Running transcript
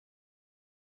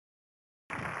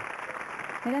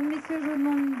Mesdames, Messieurs, je vous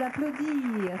demande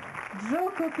d'applaudir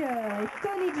Joe Cocker et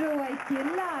Tony Joe White qui est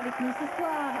là avec nous ce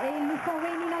soir et ils nous font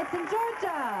Rainy Nights in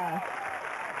Georgia.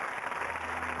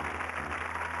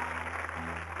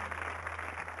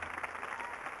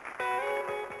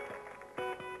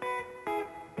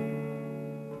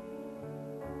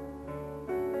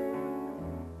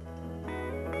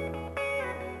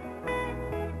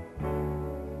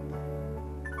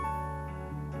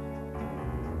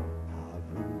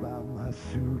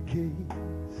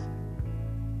 Suitcase,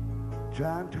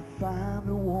 trying to find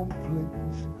a warm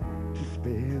place to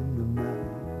spend the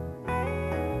night.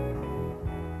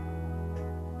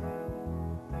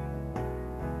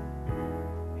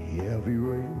 Heavy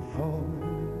rain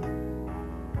falling,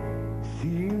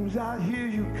 seems I hear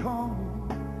you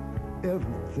calling,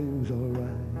 everything's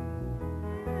alright.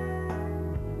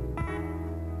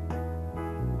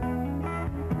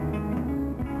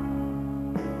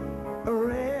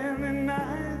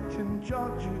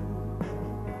 Georgia,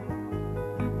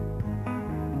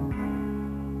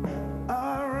 a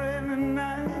rainy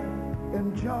night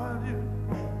in Georgia.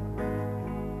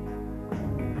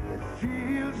 It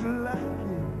feels like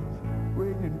it's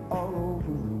raining all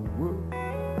over the world,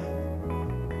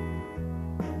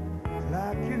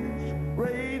 like it's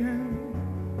raining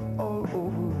all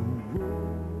over the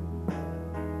world.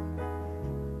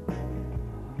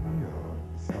 Neon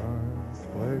signs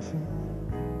flashing,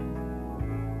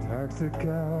 taxi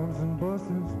cabs and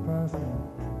buses passing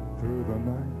through the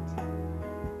night.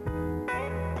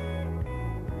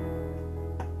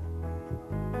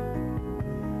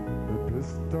 The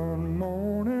distant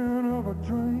moaning of a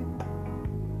train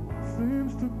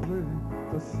seems to play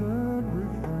the sad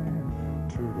refrain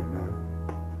to the night.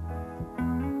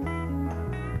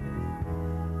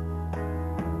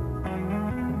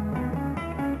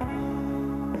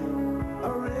 A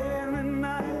rainy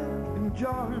night in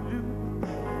Georgia,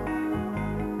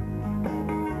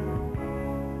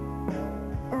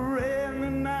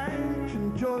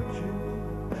 Georgia,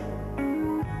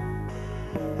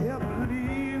 yeah, I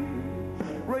believe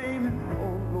it's raining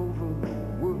all over the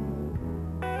world.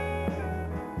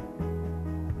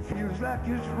 Feels like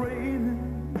it's raining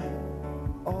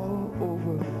all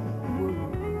over the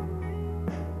world.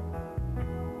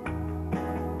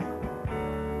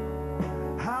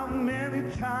 How many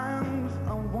times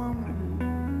I wondered,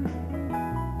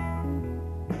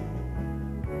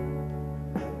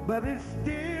 but it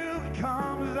still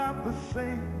comes out the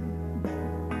same.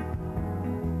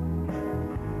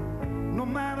 No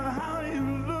matter how you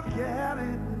look at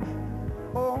it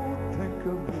or think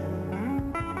of it,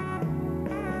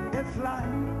 it's life,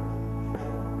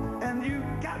 and you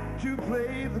got to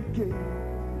play the game.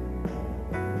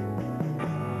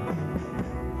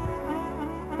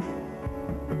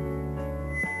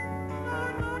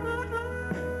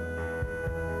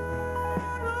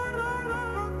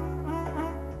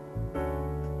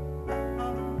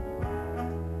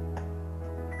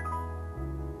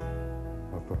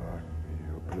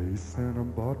 In a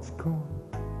boxcar,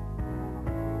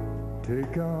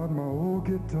 take out my old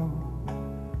guitar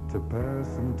to pass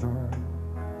some time.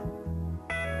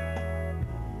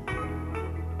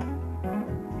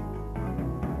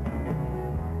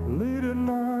 Late at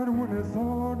night when it's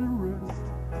hard to rest,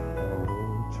 I'll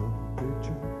hold your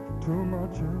picture to my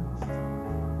chest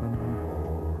and I'm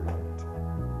alright.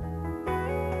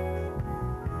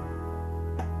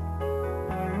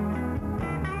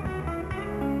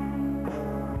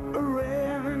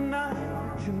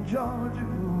 In Georgia,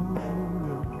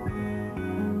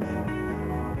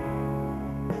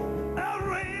 a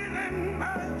rainy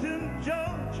night in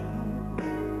Georgia,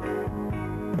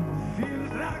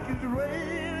 feels like it's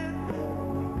raining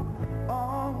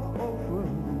all over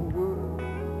the world.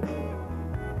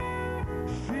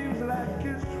 Seems like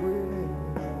it's raining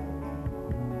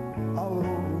all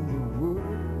over the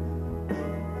world.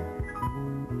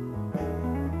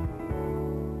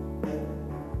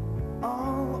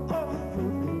 All over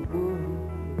the world.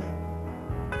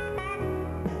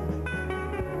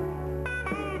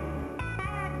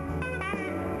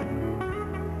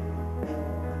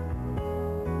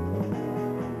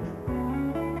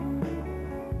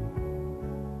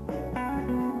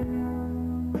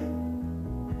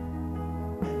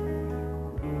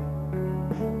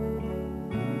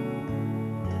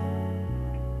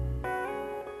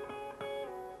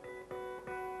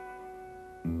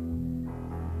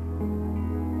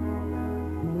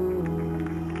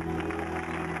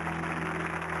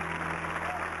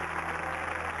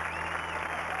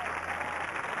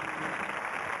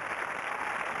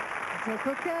 Joe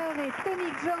Cocker et Tony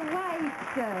Joe White.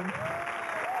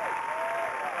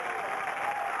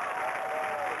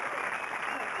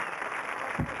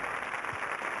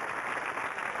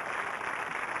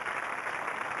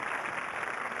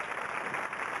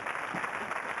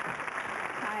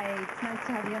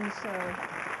 to have you on the show.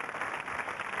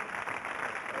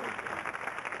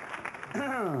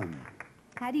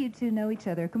 How do you two know each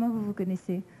other? Comment vous vous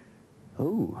connaissez?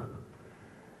 Oh,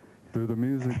 through the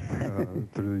music,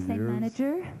 through the Same years.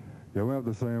 manager? Yeah, we have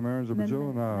the same manager, but Joe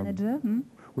and I, Manager?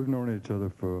 we've known each other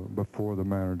before the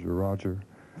manager, Roger.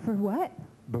 For what?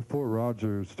 Before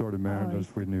Roger started managing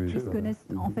us, we knew each Ils se other. connaissent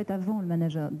en fait avant le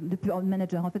manager.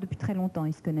 En fait depuis très longtemps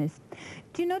ils se connaissent.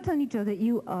 Do you know, Tony Joe, that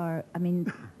you are, I mean,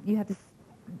 you have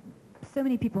so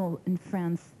many people in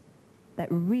France that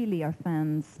really are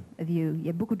fans of you. Il y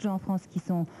a beaucoup de gens en France qui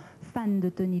sont fans de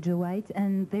Tony Joe White,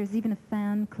 and there's even a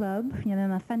fan club. Il y a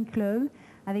même un fan club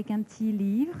avec un petit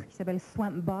livre qui s'appelle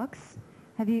Swamp Box.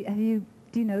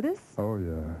 Do you know this? Oh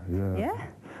yeah. Yeah?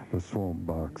 The Swamp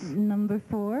Box. Number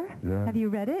 4. Yeah. Have you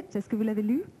read it? Est-ce que vous l'avez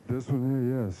lu? This one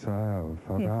here, yes, I have.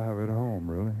 Yeah. I have it at home,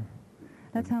 really.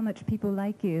 That's how much people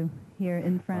like you here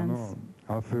in France.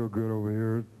 I know. I feel good over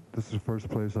here. This is the first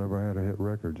place I ever had a hit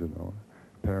record, you know,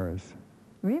 Paris.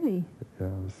 Really? Yeah,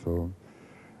 so,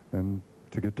 and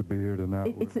to get to be here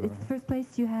tonight. It's the first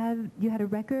place you had a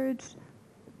record.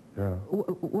 Yeah.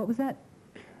 What was that?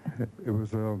 It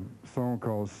was a song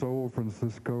called Soul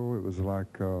Francisco. It was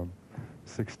like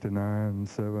 69,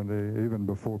 70, even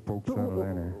before Pope Saint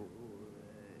Helena.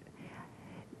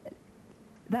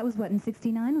 That was what, in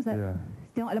 69? Was that? Yeah.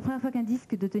 C'était la première fois qu'un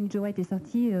disque de Tony Joe White est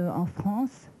sorti en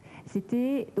France.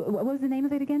 C'était, what was the name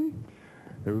of it again?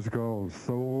 It was called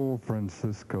Soul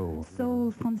Francisco. Soul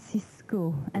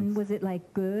Francisco. And was it like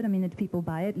good? I mean, did people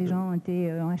buy it? Les gens ont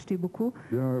acheté beaucoup?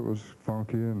 Yeah, it was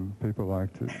funky and people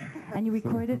liked it. And you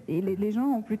recorded, les gens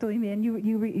ont plutôt aimé. And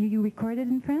you recorded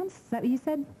in France? Is that what you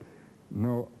said?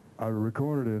 No, I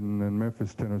recorded it in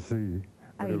Memphis, Tennessee.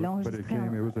 Ah But oui,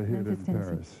 it was a hit Memphis, in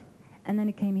Tennessee. Paris. And then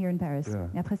it came here in Paris. Yeah.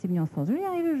 Et après, c'est venu en France. Je vais y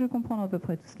arriver, je comprends à peu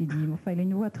près tout ce qu'il dit. Enfin, il a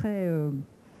une voix très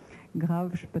grave,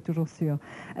 je ne suis pas toujours sûre.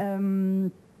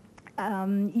 You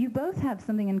both have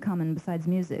something in common besides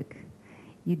music.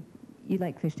 You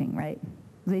like fishing, right?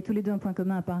 Vous avez tous les deux un point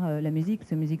commun à part la musique, parce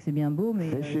que la musique c'est bien beau, mais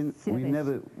fishing, c'est la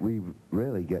pêche. we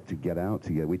rarely get out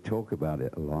together. We talk about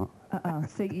it a lot.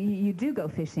 So you do go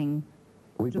fishing.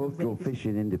 We both go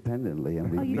fishing independently, and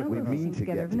Oh, you don't we go mean fishing to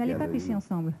together. get Vous n'allez together. pas pêcher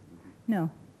ensemble? No.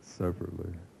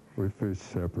 Separately. We fish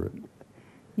separate.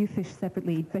 You fish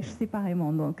separately. Ils pêchent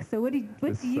séparément, donc. So what do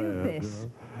It's you sad, fish?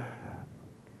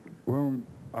 you know? Well,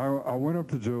 I went up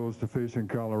to Joe's to fish in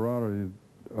Colorado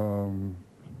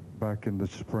back in the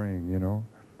spring, you know,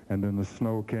 and then the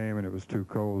snow came and it was too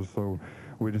cold, so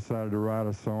we decided to write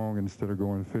a song instead of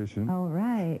going fishing. All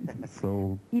right.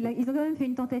 So Ils ont quand même fait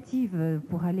une tentative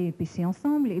pour aller pêcher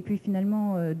ensemble, et puis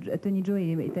finalement Tony Joe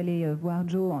est allé voir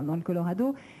Joe dans le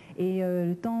Colorado, et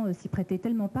le temps s'y prêtait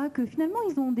tellement pas que finalement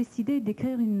ils ont décidé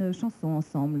d'écrire une chanson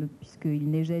ensemble, puisqu'il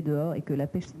neigeait dehors et que la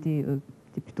pêche était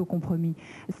plutôt compromis.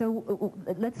 So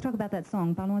let's talk about that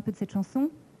song. Parlons un peu de cette chanson.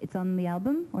 It's on the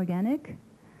album, Organic.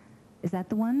 Is that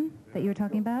the one that you're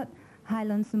talking about? High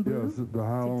Lonesome Blue? yes, the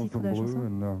High Lonesome Blue,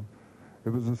 and it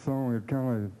was a song. It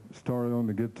kind of started on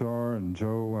the guitar, and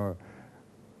Joe,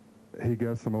 he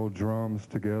got some old drums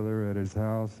together at his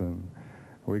house, and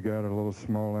we got a little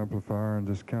small amplifier and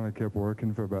just kind of kept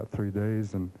working for about 3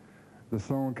 days, and the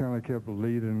song kind of kept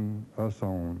leading us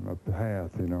on a path,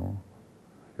 you know.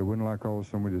 It wasn't like all of a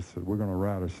sudden we just said, we're going to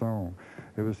write a song.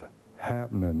 It was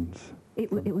happenings.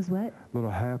 It was what?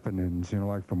 Little happenings, you know,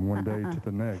 like from one day to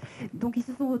the next. Donc ils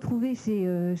se sont retrouvés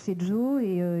chez Joe,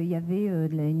 et il y avait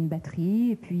une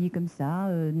batterie, et puis comme ça,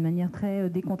 de manière très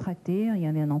décontractée, il y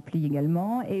avait un ampli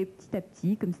également, et petit à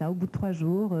petit, comme ça, au bout de 3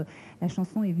 jours, la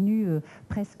chanson est venue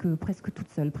presque toute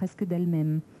seule, presque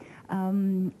d'elle-même.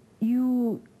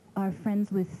 You are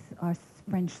friends with our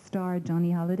French star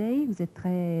Johnny Hallyday. Vous êtes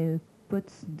très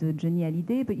pote de Johnny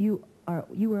Hallyday, but you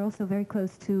were also very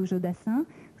close to Joe Dassin.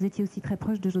 Vous étiez aussi très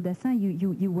proche de Joe Dassin.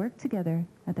 You worked together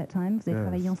at that time. Vous avez Yes.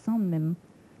 travaillé ensemble même.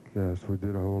 Yes, we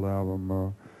did a whole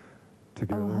album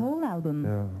together. A whole album.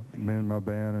 Yeah, me and my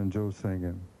band and Joe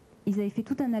singing. Ils avaient fait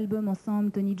tout un album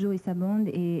ensemble, Tony Joe et sa bande,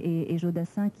 et Joe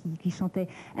Dassin qui chantait.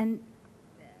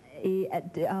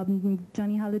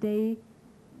 Johnny Hallyday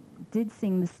did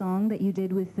sing the song that you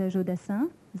did with Joe Dassin.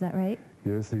 Is that right?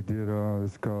 Yes, he did.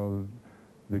 It's called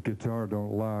The Guitar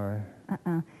Don't Lie.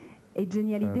 Et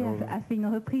Johnny Hallyday a fait une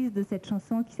reprise de cette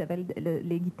chanson qui s'appelle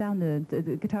les guitares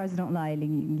The Guitars Don't Lie, les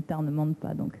guitares ne mentent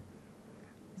pas, donc.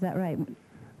 Is that right?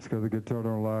 It's called The Guitar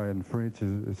Don't Lie. In French,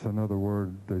 it's another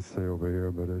word they say over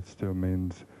here, but it still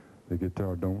means the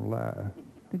guitar don't lie.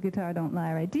 The guitar don't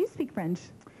lie, right? Do you speak French?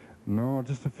 No,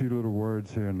 just a few little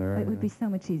words here and there. It would be so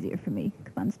much easier for me.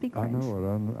 Come on, speak I French. know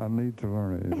it. I need to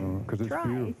learn it, you know, because it's Try.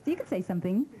 beautiful. You could say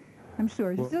something. I'm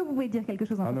sure. Je suis sûre que vous pouvez dire quelque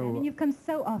chose en français. I mean, you've come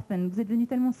so often. Vous êtes venu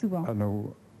tellement souvent. I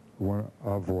know one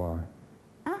au revoir.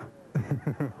 Ah?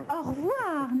 Au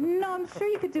revoir. No, I'm sure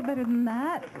you could do better than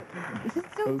that. Je suis sûre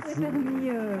que vous pouvez faire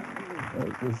mieux.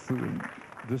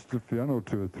 Just a few. I know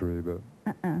 2 or 3, but...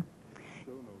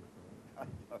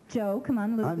 Joe, come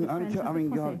on, a little bit of French. I mean,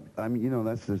 God, I mean, you know,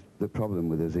 that's the problem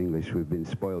with us English. We've been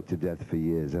spoiled to death for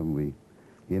years, haven't we?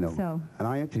 You know. So. And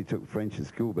I actually took French at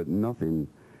school, but nothing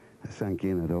sank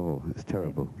in at all. It's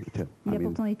terrible. Il a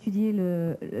pourtant étudié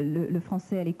le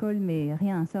français à l'école, mais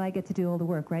rien. So I get to do all the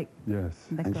work, right? Yes.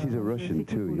 And she's a Russian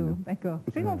too, you know. D'accord.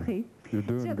 J'ai compris. You're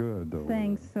doing good, though.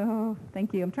 Thanks. Oh,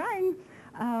 thank you. I'm trying.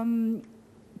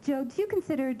 Joe, do you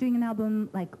consider doing an album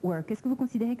like work? Est-ce que vous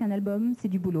considérez qu'un album, c'est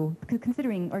du boulot? Because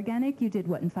considering Organic, you did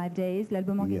what, in 5 days?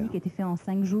 L'album Organic a été fait en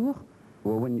 5 jours.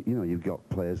 Well, when, you know, you've got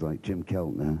players like Jim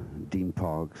Keltner, Dean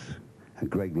Parks, and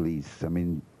Greg Lease, I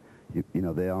mean, you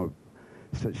know, they are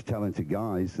such talented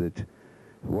guys that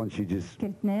once you just...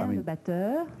 Keltner, le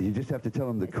batteur. You just have to tell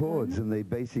them the chords and they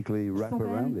basically wrap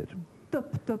around it.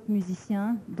 Top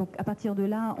musicien. Donc à partir de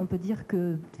là, on peut dire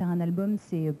que faire un album,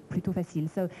 c'est plutôt facile.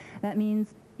 So that means,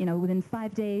 you know, within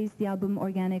 5 days, the album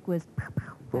Organic was...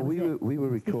 Well, we were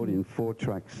recording 4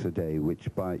 tracks a day, which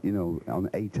by, you know, on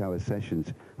 8-hour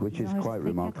sessions, which is quite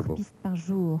remarkable. 4 pistes par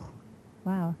jour.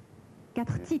 Wow. 4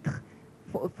 titres.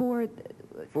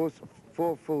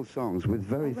 Four full songs with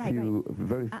very few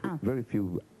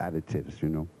additives, you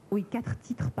know. Oui, 4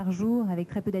 titres par jour avec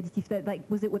très peu d'additifs. Like,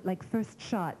 was it like first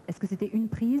shot? Est-ce que c'était une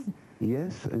prise?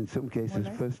 Yes, in some cases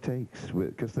first takes,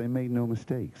 because they made no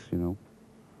mistakes, you know.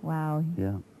 Wow.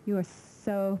 Yeah. You are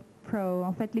so pro.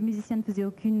 En fait, les musiciens ne faisaient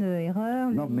aucune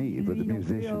erreur. Not me, but the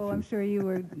musicians. Oh, I'm sure you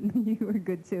were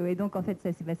good too. Et donc, en fait,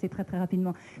 ça s'est passé très très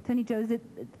rapidement. Tony Joe, is it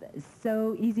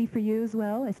so easy for you as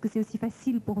well? Est-ce que c'est aussi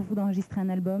facile pour vous d'enregistrer un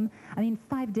album? I mean,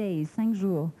 5 days, 5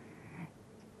 jours.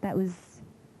 That was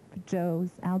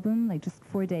Joe's album, like just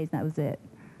 4 days, that was it.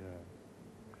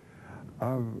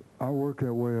 Yeah. I work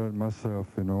that way myself,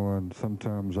 you know, and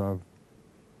sometimes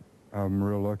I'm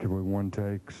real lucky with 1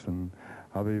 takes, and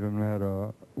I've even had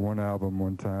one album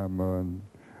one time, and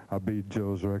I beat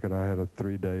Joe's record. I had a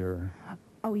 3-dayer.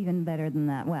 Oh, even better than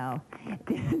that. Wow.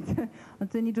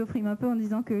 Anthony Joe frime un peu en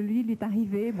disant que lui est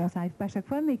arrivé, bon, ça arrive pas à chaque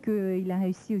fois, mais qu'il a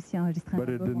réussi aussi à enregistrer un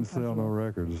album. But it didn't sell no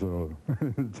records, so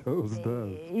Joe's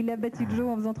does. Il a battu Joe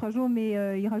en faisant 3 jours, mais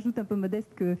il rajoute un peu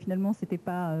modeste que finalement, c'était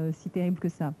pas si terrible que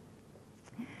ça.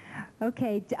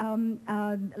 Okay,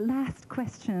 last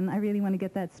question. I really want to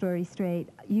get that story straight.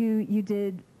 You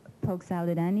did Polk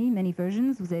Salad Annie, many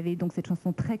versions. Vous avez donc cette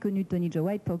chanson très connue de Tony Joe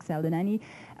White, Polk Salad Annie,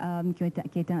 qui a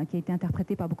été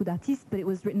interprétée par beaucoup d'artistes, but it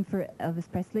was written for Elvis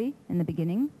Presley in the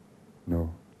beginning. No.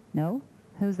 No?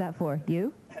 Who's that for?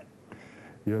 You?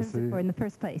 Yes. Who's it for in the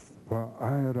first place? Well,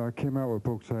 I came out with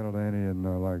Polk Salad Annie in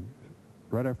like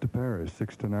right after Paris,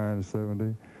 69,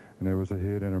 70, and it was a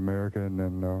hit in America, and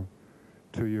then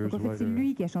 2 years donc, en fait, later. c'est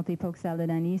lui qui a chanté Polk Salad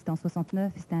Annie, c'était en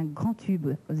 69, c'était un grand tube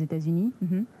aux États-Unis.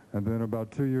 And then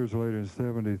about 2 years later, in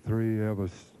 73,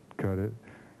 Elvis cut it,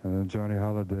 and then Johnny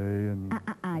Holiday and...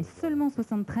 Et seulement en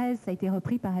 73, ça a été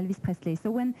repris par Elvis Presley.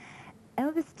 So when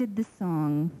Elvis did this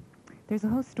song, there's a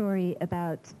whole story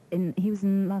about, he was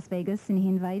in Las Vegas and he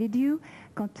invited you.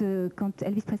 Quand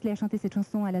Elvis Presley a chanté cette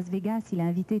chanson à Las Vegas, il a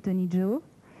invité Tony Joe.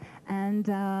 And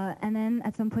then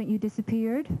at some point you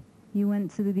disappeared. You went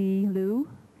to the loo.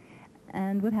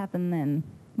 And what happened then?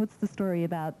 What's the story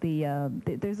about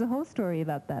there's a whole story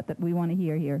about that we want to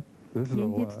hear here. This is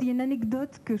Il y a une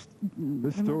anecdote que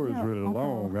This story is really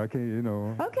long. I can't, you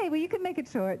know. Okay, well, you can make it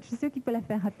short. Je suis sûre qu'il peut la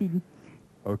faire rapide.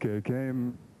 Okay,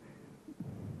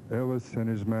 Elvis and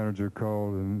his manager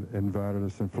called and invited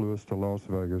us and flew us to Las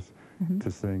Vegas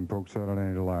to sing Polk Salad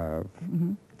Annie live.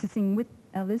 To sing with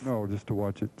Elvis? No, just to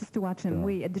watch it. Just to watch him,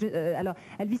 oui. Alors,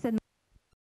 Elvis a